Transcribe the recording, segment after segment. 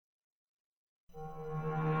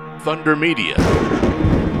Thunder Media.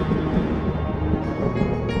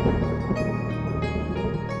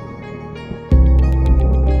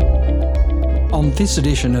 On this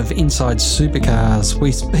edition of Inside Supercars,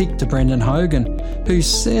 we speak to Brendan Hogan, who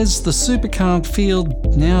says the supercar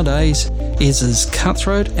field nowadays is as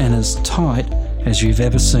cutthroat and as tight as you've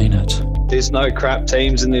ever seen it. There's no crap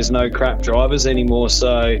teams and there's no crap drivers anymore,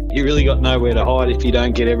 so you really got nowhere to hide if you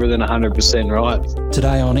don't get everything 100% right.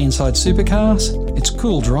 Today on Inside Supercars, it's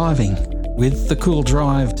cool driving with the Cool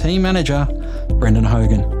Drive team manager, Brendan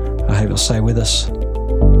Hogan. I hope you'll stay with us.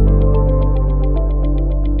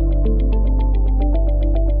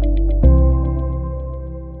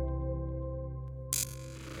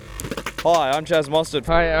 Hi, I'm Chaz Mostert.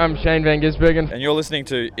 Hi, I'm Shane Van Gisbergen. And you're listening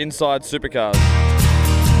to Inside Supercars.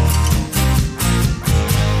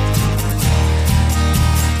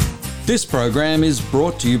 This program is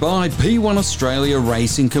brought to you by P1 Australia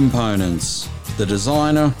Racing Components, the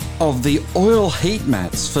designer of the oil heat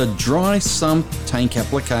mats for dry sump tank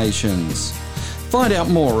applications. Find out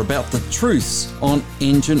more about the truths on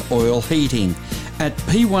engine oil heating at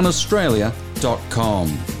p1australia.com.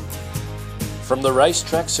 From the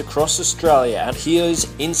racetracks across Australia, and here's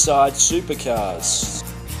Inside Supercars.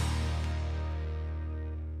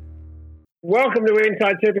 Welcome to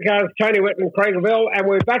Inside Supercars, Tony Whitman, Craig Lavelle, and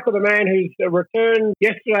we're back with a man who's returned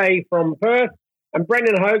yesterday from Perth, and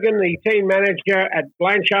Brendan Hogan, the team manager at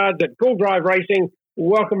Blanchard's at Cool Drive Racing.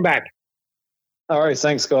 Welcome back. All right,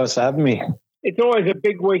 thanks guys for having me. It's always a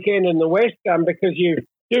big weekend in the West because you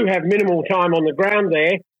do have minimal time on the ground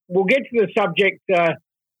there. We'll get to the subject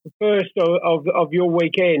first of your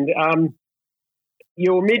weekend.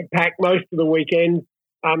 Your mid-pack most of the weekend,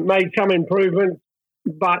 made some improvements,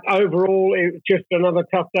 but overall it was just another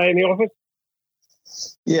tough day in the office.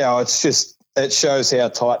 Yeah, it shows how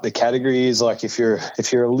tight the category is. Like if you're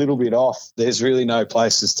a little bit off, there's really no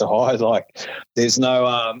places to hide. Like there's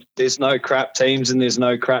no crap teams and there's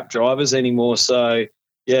no crap drivers anymore. So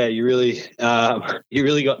yeah, you really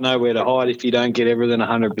got nowhere to hide if you don't get everything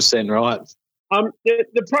 100% right.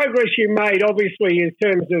 The progress you made, obviously, in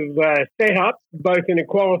terms of setup, both in a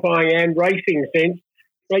qualifying and racing sense,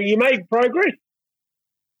 you made progress?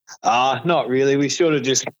 Not really. We sort of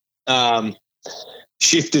just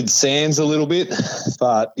shifted sands a little bit.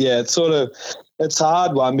 But, yeah, it's a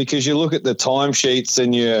hard one because you look at the timesheets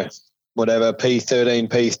and you're, P13,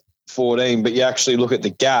 P14, but you actually look at the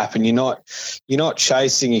gap and you're not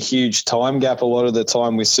chasing a huge time gap a lot of the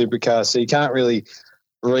time with supercars, so you can't really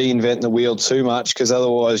reinvent the wheel too much because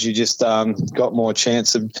otherwise you just got more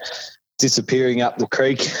chance of disappearing up the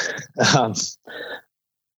creek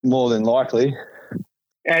more than likely.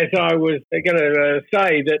 As I was going to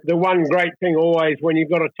say, that the one great thing always when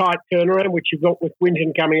you've got a tight turnaround, which you've got with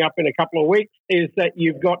Winton coming up in a couple of weeks, is that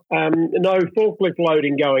you've got no forklift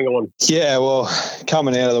loading going on. Yeah, well,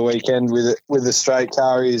 coming out of the weekend with the straight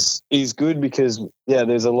car is good because, yeah,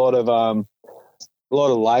 there's a lot of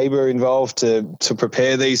labour involved to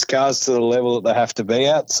prepare these cars to the level that they have to be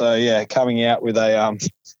at. So yeah, coming out with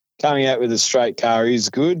a straight car is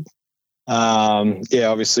good.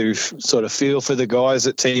 Obviously we sort of feel for the guys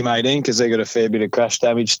at Team 18 because they got a fair bit of crash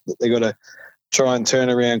damage that they got to try and turn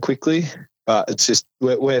around quickly. But it's just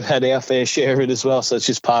we've had our fair share of it as well, so it's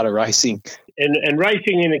just part of racing. And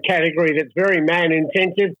racing in a category that's very man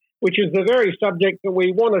intensive, which is the very subject that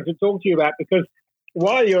we wanted to talk to you about because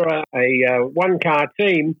while you're a one-car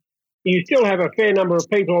team, you still have a fair number of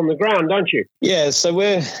people on the ground, don't you? Yeah, so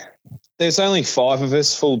there's only 5 of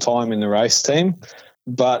us full-time in the race team,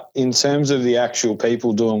 but in terms of the actual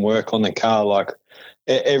people doing work on the car, like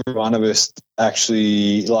every one of us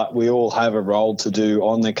actually, like we all have a role to do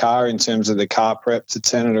on the car in terms of the car prep to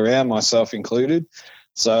turn it around, myself included.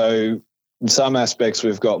 So in some aspects,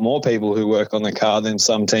 we've got more people who work on the car than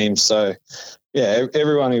some teams. So yeah,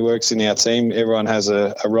 everyone who works in our team, everyone has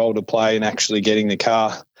a role to play in actually getting the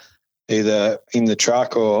car either in the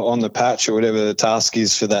truck or on the patch or whatever the task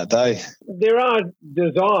is for that day. There are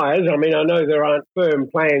desires, I know there aren't firm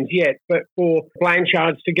plans yet, but for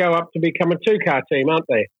Blanchard's to go up to become a 2-car team, aren't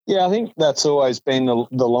there? Yeah, I think that's always been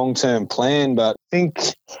the long-term plan, but I think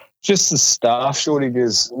just the staff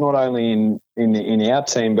shortages, not only in our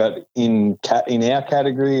team, but in our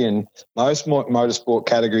category and most motorsport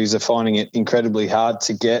categories are finding it incredibly hard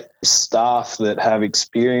to get staff that have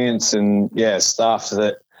experience and staff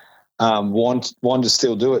that want to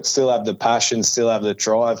still do it, still have the passion, still have the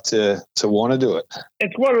drive to want to do it.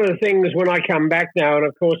 It's one of the things when I come back now, and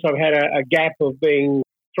of course I've had a gap of being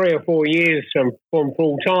 3 or 4 years from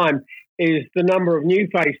full time, is the number of new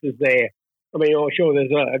faces there. I'm sure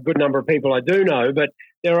there's a good number of people I do know, but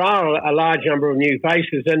there are a large number of new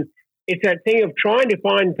faces. And it's that thing of trying to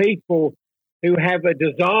find people who have a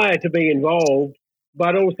desire to be involved,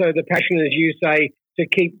 but also the passion, as you say, to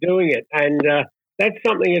keep doing it. And that's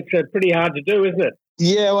something that's pretty hard to do, isn't it?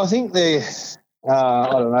 Yeah, well, I think I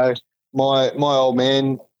don't know, my old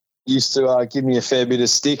man used to give me a fair bit of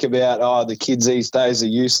stick about, the kids these days are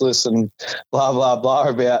useless and blah, blah, blah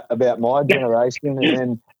about my generation. And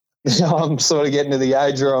then I'm sort of getting to the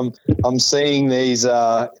age where I'm seeing these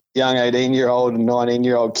young 18-year-old and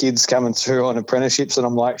 19-year-old kids coming through on apprenticeships, and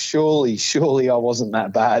I'm like, surely I wasn't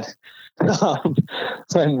that bad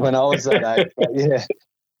when I was that age. But yeah,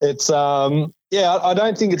 it's I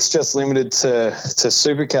don't think it's just limited to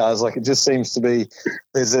supercars. Like, it just seems to be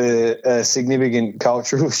there's a significant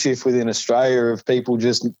cultural shift within Australia of people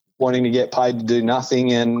just wanting to get paid to do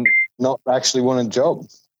nothing and not actually want a job.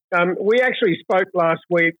 We actually spoke last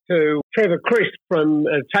week to Trevor Crisp from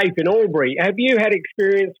TAFE in Albury. Have you had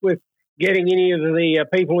experience with getting any of the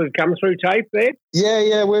people who've come through TAFE there?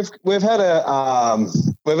 Yeah, we've had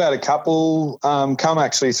a couple come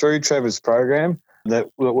actually through Trevor's program that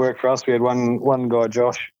worked for us. We had one guy,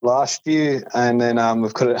 Josh, last year, and then I've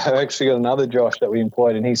actually got another Josh that we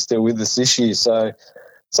employed, and he's still with us this year. So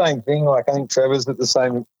same thing. Like, I think Trevor's got the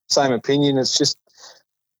same opinion. It's just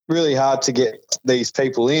really hard to get these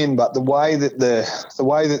people in, but the way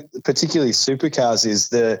that particularly supercars is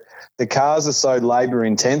the cars are so labour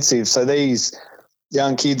intensive. So these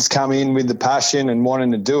young kids come in with the passion and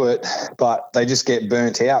wanting to do it, but they just get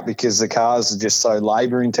burnt out because the cars are just so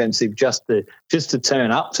labour intensive just to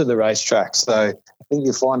turn up to the racetrack. So I think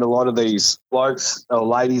you find a lot of these blokes or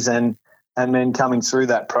ladies and men coming through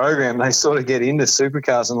that program, they sort of get into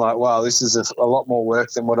supercars and like, wow, this is a lot more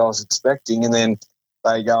work than what I was expecting, and then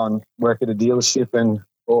they go and work at a dealership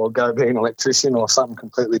or go be an electrician or something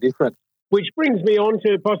completely different. Which brings me on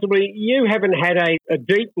to possibly, you haven't had a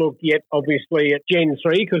deep look yet, obviously, at Gen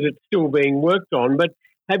 3 because it's still being worked on, but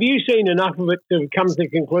have you seen enough of it to come to the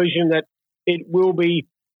conclusion that it will be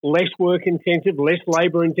less work intensive, less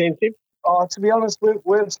labour intensive? To be honest,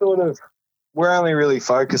 we're only really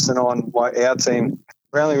focusing on, like, our team.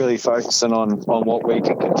 We're only really focusing on what we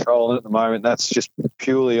can control at the moment. That's just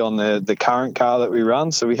purely on the current car that we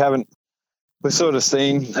run. So we've sort of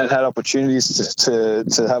seen and had opportunities to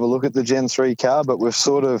have a look at the Gen 3 car, but we're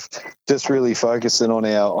sort of just really focusing on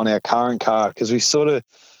our current car because we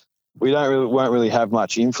won't really have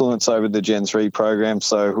much influence over the Gen 3 program.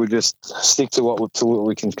 So we just stick to what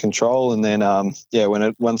we can control, and then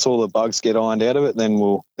once all the bugs get ironed out of it, then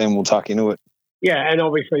we'll tuck into it. Yeah, and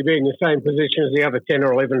obviously being the same position as the other 10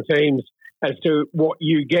 or 11 teams as to what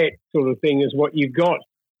you get sort of thing is what you've got.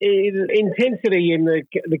 Intensity in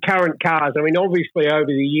the current cars, I mean, obviously over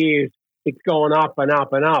the years it's gone up and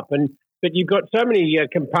up and up, but you've got so many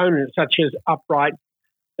components such as uprights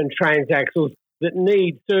and transaxles that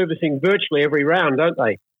need servicing virtually every round, don't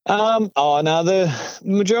they? No, the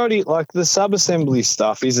majority, like the sub-assembly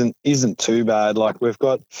stuff isn't too bad. Like, we've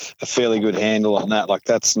got a fairly good handle on that. Like,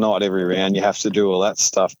 that's not every round you have to do all that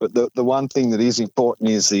stuff. But the one thing that is important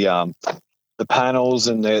is the panels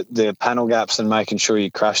and the panel gaps and making sure your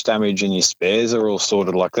crash damage and your spares are all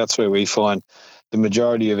sorted. Like, that's where we find the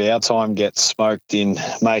majority of our time gets smoked in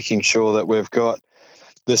making sure that we've got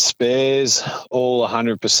the spares all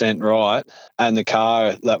 100% right, and the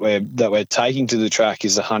car that we're taking to the track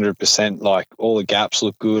is 100%. Like, all the gaps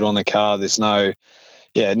look good on the car. There's no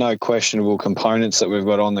questionable components that we've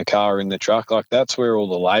got on the car in the truck. Like, that's where all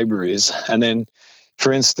the labour is. And then,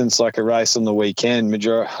 for instance, like a race on the weekend,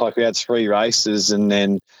 like we had 3 races, and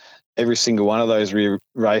then every single one of those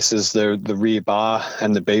races, the rear bar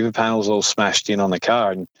and the beaver panels all smashed in on the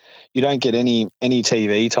car, and you don't get any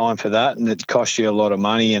TV time for that, and it costs you a lot of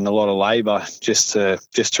money and a lot of labour just to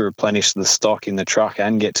replenish the stock in the truck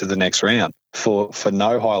and get to the next round for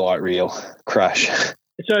no highlight reel crash.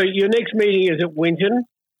 So your next meeting is at Winton.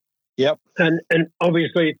 Yep. And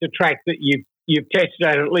obviously it's a track that you've tested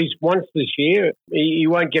at least once this year. You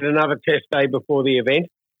won't get another test day before the event.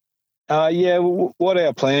 What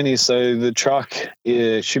our plan is, so the truck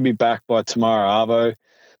should be back by tomorrow arvo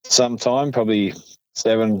sometime, probably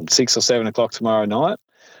 6 or 7 o'clock tomorrow night.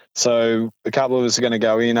 So a couple of us are going to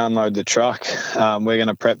go in, unload the truck. We're going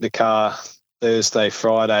to prep the car Thursday,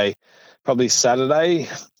 Friday, probably Saturday,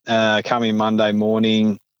 come in Monday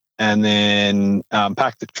morning, and then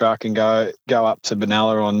pack the truck and go up to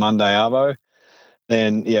Benalla on Monday arvo.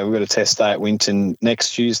 Then, we've got a test day at Winton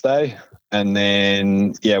next Tuesday. And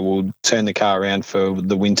then, we'll turn the car around for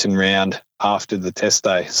the Winton round after the test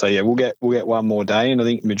day. So, we'll get one more day, and I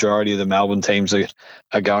think the majority of the Melbourne teams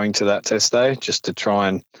are going to that test day just to try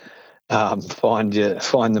and find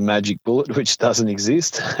the magic bullet, which doesn't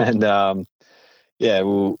exist. And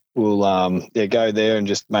we'll go there and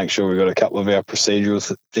just make sure we've got a couple of our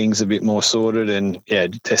procedural things a bit more sorted, and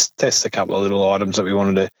test a couple of little items that we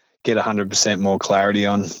wanted to get 100% more clarity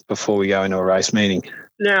on before we go into a race meeting.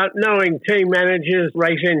 Now, knowing team managers,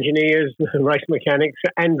 race engineers, race mechanics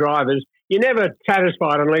and drivers, you're never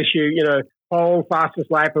satisfied unless you pole,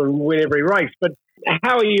 fastest lap and win every race. But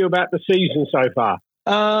how are you about the season so far?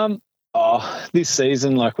 This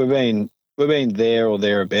season, like we've been there or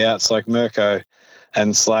thereabouts. Like Mirko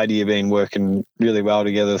and Slady have been working really well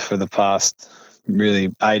together for the past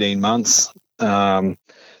really 18 months.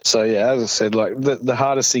 So yeah, as I said, like the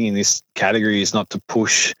hardest thing in this category is not to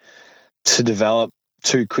push to develop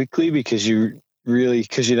too quickly, because you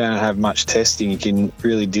don't have much testing, you can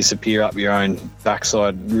really disappear up your own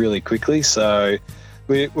backside really quickly. So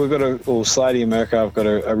we've got Slady and Mirko have got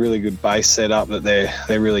a really good base set up that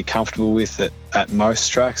they're really comfortable with at most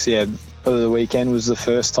tracks. Yeah, the weekend was the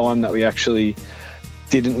first time that we actually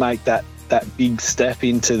didn't make that big step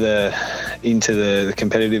into the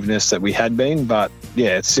competitiveness that we had been. But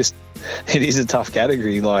yeah, it is a tough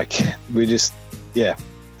category. Like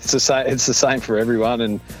it's the same for everyone,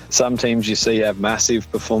 and some teams you see have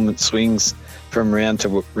massive performance swings from round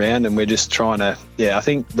to round, and we're just trying to. Yeah, I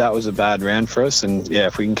think that was a bad round for us, and yeah,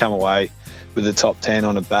 if we can come away with the top 10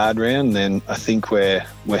 on a bad round, then I think we're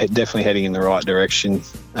definitely heading in the right direction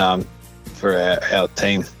for our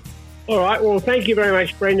team. All right, well, thank you very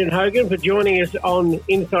much, Brendan Hogan, for joining us on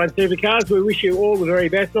Inside Supercars. We wish you all the very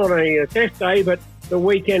best, not only a test day, but the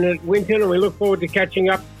weekend at Winton, and we look forward to catching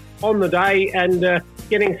up on the day and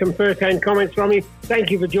getting some first-hand comments from you.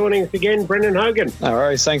 Thank you for joining us again, Brendan Hogan. No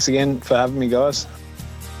worries. Thanks again for having me, guys.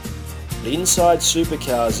 The Inside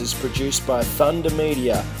Supercars is produced by Thunder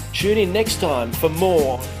Media. Tune in next time for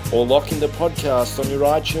more, or lock in the podcast on your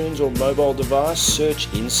iTunes or mobile device.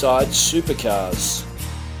 Search Inside Supercars.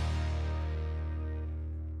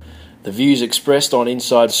 The views expressed on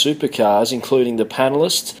Inside Supercars, including the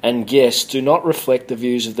panellists and guests, do not reflect the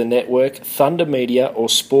views of the network, Thunder Media or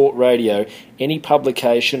Sport Radio. Any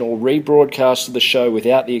publication or rebroadcast of the show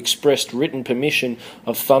without the expressed written permission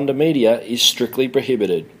of Thunder Media is strictly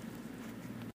prohibited.